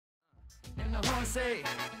I wanna say,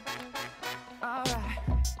 alright.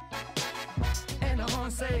 And I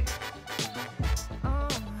wanna say,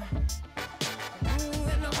 and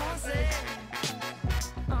I wanna say,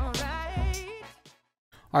 alright.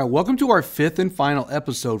 All right, welcome to our fifth and final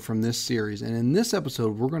episode from this series. And in this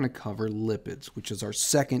episode, we're going to cover lipids, which is our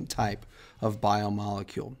second type of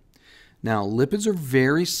biomolecule. Now, lipids are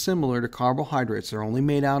very similar to carbohydrates. They're only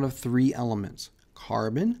made out of three elements: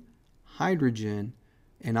 carbon, hydrogen,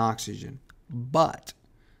 and oxygen. But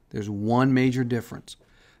there's one major difference.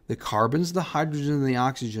 The carbons, the hydrogens, and the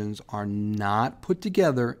oxygens are not put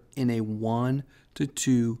together in a 1 to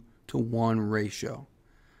 2 to 1 ratio.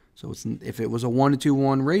 So if it was a 1 to 2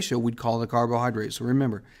 1 ratio, we'd call it a carbohydrate. So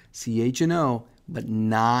remember, CH and O, but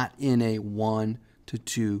not in a 1 to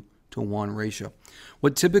 2 to 1 ratio.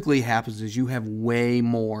 What typically happens is you have way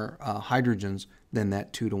more hydrogens than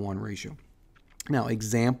that 2 to 1 ratio. Now,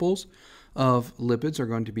 examples of lipids are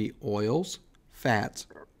going to be oils, fats,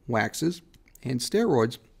 waxes, and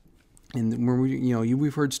steroids. And when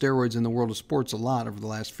we've heard steroids in the world of sports a lot over the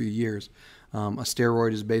last few years. A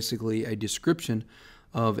steroid is basically a description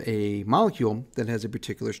of a molecule that has a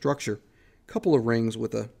particular structure, a couple of rings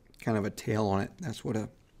with a kind of a tail on it. That's what a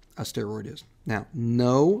steroid is. Now,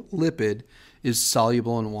 no lipid is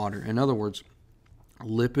soluble in water. In other words,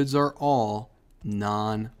 lipids are all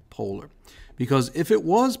non-polar. Because if it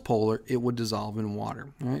was polar, it would dissolve in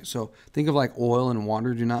water. All right? So think of like oil and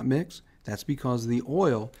water do not mix. That's because the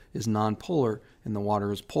oil is non-polar and the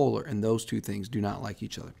water is polar, and those two things do not like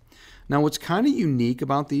each other. Now, what's kind of unique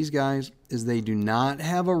about these guys is they do not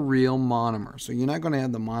have a real monomer. So you're not going to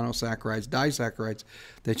have the monosaccharides, disaccharides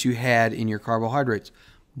that you had in your carbohydrates.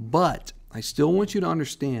 But I still want you to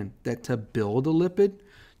understand that to build a lipid,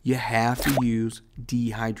 you have to use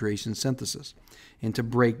dehydration synthesis. And to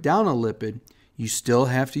break down a lipid, you still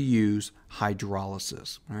have to use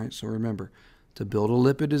hydrolysis. All right, so remember, to build a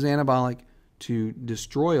lipid is anabolic. To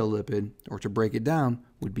destroy a lipid or to break it down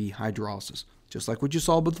would be hydrolysis, just like what you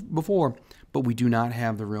saw before, but we do not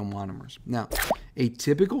have the real monomers. Now, a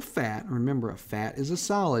typical fat, remember a fat is a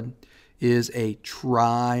solid, is a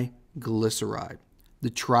triglyceride. The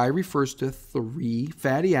tri refers to 3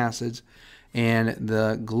 fatty acids, and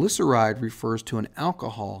the glyceride refers to an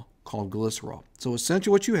alcohol called glycerol. So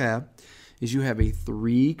essentially what you have is you have a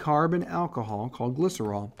 3-carbon alcohol called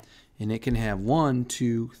glycerol, and it can have 1,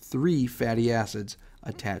 2, 3 fatty acids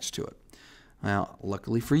attached to it. Now,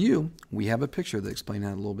 luckily for you, we have a picture that explains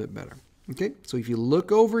that a little bit better. Okay, so if you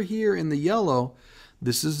look over here in the yellow,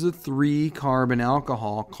 this is the 3-carbon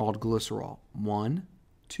alcohol called glycerol. 1,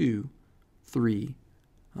 2, 3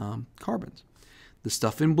 carbons. The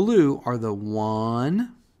stuff in blue are the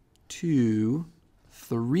 1, 2,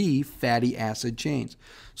 3 fatty acid chains.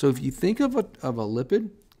 So if you think of a lipid,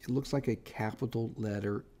 it looks like a capital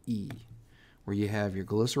letter E, where you have your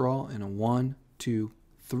glycerol and a 1, 2,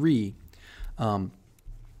 3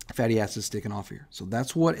 fatty acids sticking off here. So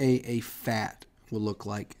that's what a fat will look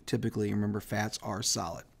like typically. Remember, fats are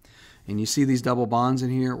solid. And you see these double bonds in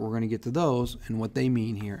here. We're going to get to those and what they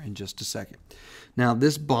mean here in just a second. Now,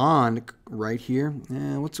 this bond right here,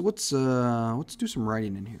 let's do some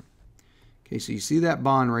writing in here. Okay, so you see that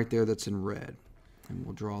bond right there that's in red. And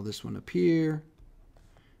we'll draw this one up here.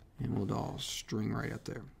 And we'll draw a string right up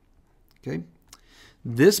there. Okay?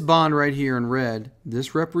 This bond right here in red,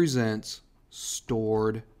 this represents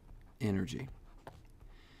stored energy.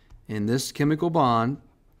 And this chemical bond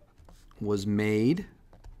was made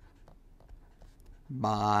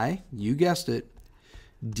by, you guessed it,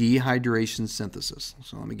 dehydration synthesis.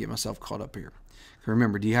 So let me get myself caught up here.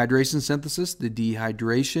 Remember, dehydration synthesis, the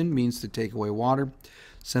dehydration means to take away water.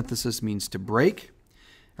 Synthesis means to break.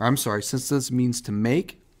 Synthesis means to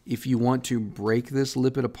make. If you want to break this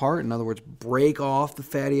lipid apart, in other words, break off the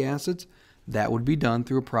fatty acids, that would be done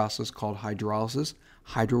through a process called hydrolysis.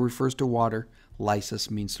 Hydro refers to water. Lysis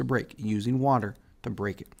means to break, using water to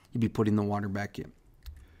break it. You'd be putting the water back in.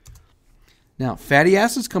 Now, fatty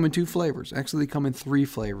acids come in 2 flavors. Actually, they come in 3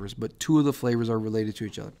 flavors, but 2 of the flavors are related to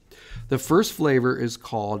each other. The first flavor is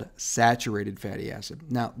called saturated fatty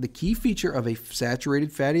acid. Now, the key feature of a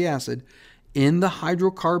saturated fatty acid in the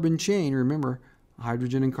hydrocarbon chain, remember,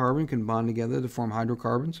 hydrogen and carbon can bond together to form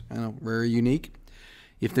hydrocarbons. I know, very unique.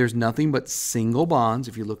 If there's nothing but single bonds,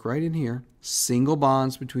 if you look right in here, single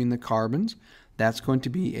bonds between the carbons, that's going to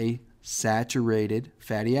be a saturated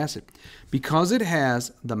fatty acid because it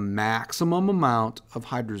has the maximum amount of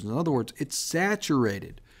hydrogen. In other words, it's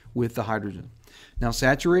saturated with the hydrogen. Now,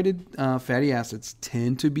 saturated fatty acids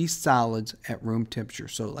tend to be solids at room temperature.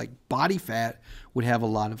 So like body fat would have a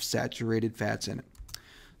lot of saturated fats in it.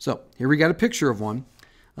 So here we got a picture of one.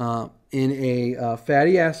 In a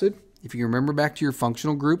fatty acid, if you remember back to your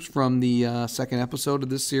functional groups from the second episode of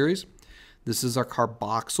this series, this is our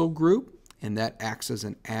carboxyl group, and that acts as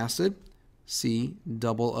an acid, C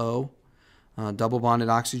double O, double bonded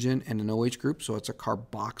oxygen, and an OH group, so it's a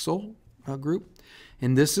carboxyl group.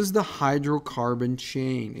 And this is the hydrocarbon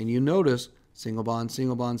chain. And you notice single bond,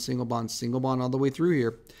 single bond, single bond, single bond all the way through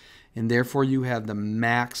here. And therefore you have the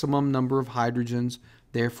maximum number of hydrogens.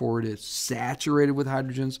 Therefore it is saturated with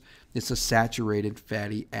hydrogens. It's a saturated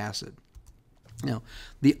fatty acid. Now,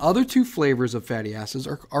 the other two flavors of fatty acids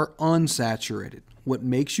are unsaturated. What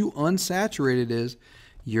makes you unsaturated is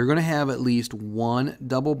you're going to have at least one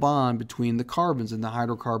double bond between the carbons in the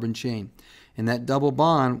hydrocarbon chain. And that double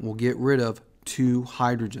bond will get rid of two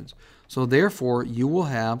hydrogens. So therefore, you will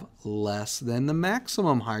have less than the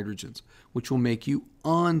maximum hydrogens, which will make you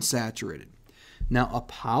unsaturated. Now, a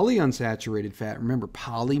polyunsaturated fat, remember,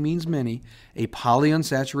 poly means many. A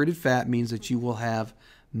polyunsaturated fat means that you will have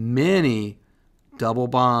many double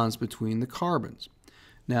bonds between the carbons.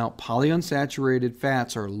 Now, polyunsaturated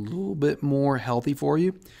fats are a little bit more healthy for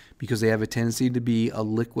you because they have a tendency to be a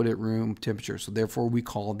liquid at room temperature. So therefore, we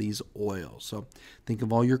call these oils. So think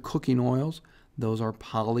of all your cooking oils. Those are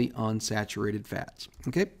polyunsaturated fats.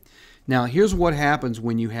 Okay. Now, here's what happens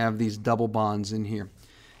when you have these double bonds in here.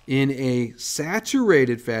 In a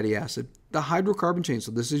saturated fatty acid, the hydrocarbon chain,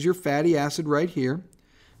 so this is your fatty acid right here.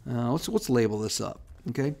 Let's label this up.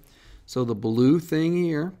 Okay. So the blue thing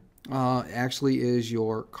here actually is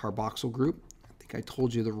your carboxyl group. I think I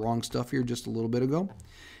told you the wrong stuff here just a little bit ago.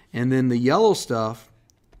 And then the yellow stuff,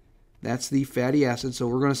 that's the fatty acid. So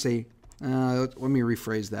we're going to say, let me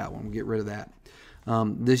rephrase that one. We'll get rid of that.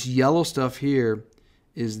 This yellow stuff here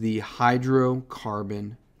is the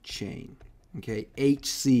hydrocarbon chain. Okay,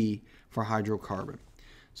 HC for hydrocarbon.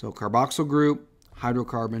 So carboxyl group,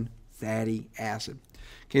 hydrocarbon, fatty acid.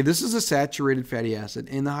 Okay, this is a saturated fatty acid,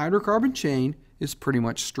 and the hydrocarbon chain is pretty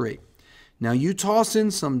much straight. Now you toss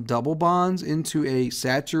in some double bonds into a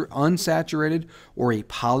unsaturated or a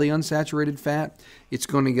polyunsaturated fat, it's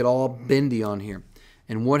going to get all bendy on here.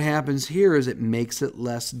 And what happens here is it makes it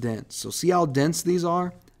less dense. So see how dense these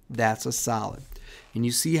are? That's a solid. And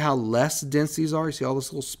you see how less dense these are? You see all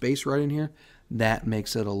this little space right in here? That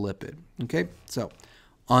makes it a lipid. Okay, so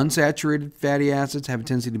unsaturated fatty acids have a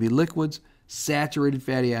tendency to be liquids. Saturated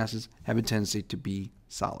fatty acids have a tendency to be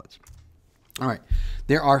solids. All right,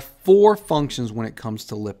 there are 4 functions when it comes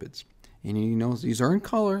to lipids. And you know, these are in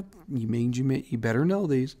color. You better know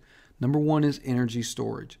these. Number 1 is energy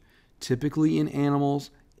storage. Typically in animals,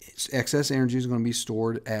 excess energy is going to be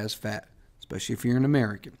stored as fat, especially if you're an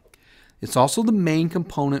American. It's also the main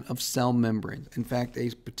component of cell membranes. In fact,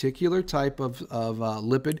 a particular type of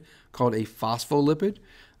lipid called a phospholipid.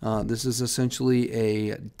 This is essentially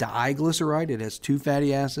a diglyceride. It has 2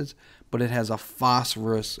 fatty acids, but it has a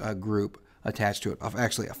phosphorus group attached to it,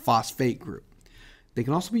 actually a phosphate group. They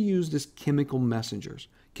can also be used as chemical messengers.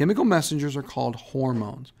 Chemical messengers are called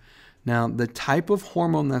hormones. Now, the type of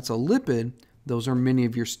hormone that's a lipid, those are many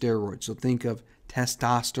of your steroids. So think of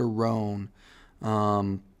testosterone,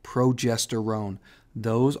 progesterone.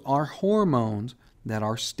 Those are hormones that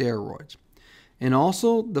are steroids. And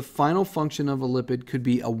also, the final function of a lipid could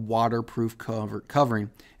be a waterproof covering,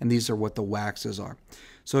 and these are what the waxes are.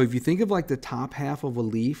 So if you think of like the top half of a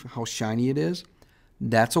leaf, how shiny it is,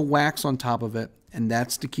 that's a wax on top of it, and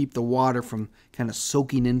that's to keep the water from kind of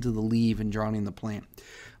soaking into the leaf and drowning the plant.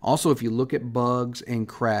 Also, if you look at bugs and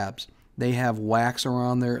crabs, they have wax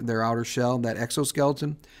around their outer shell, that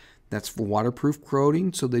exoskeleton. That's for waterproof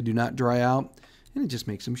coating, so they do not dry out, and it just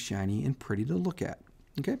makes them shiny and pretty to look at.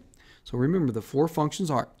 Okay, so remember the 4 functions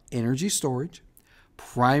are energy storage,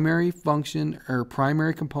 primary function or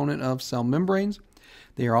primary component of cell membranes.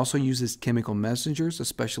 They are also used as chemical messengers,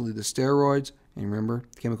 especially the steroids. And remember,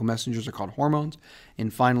 chemical messengers are called hormones.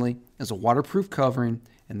 And finally, as a waterproof covering,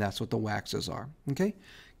 and that's what the waxes are. Okay,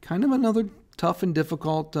 kind of another tough and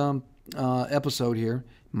difficult episode here.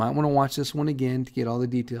 You might want to watch this one again to get all the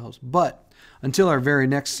details. But until our very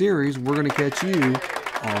next series, we're going to catch you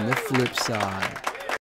on the flip side.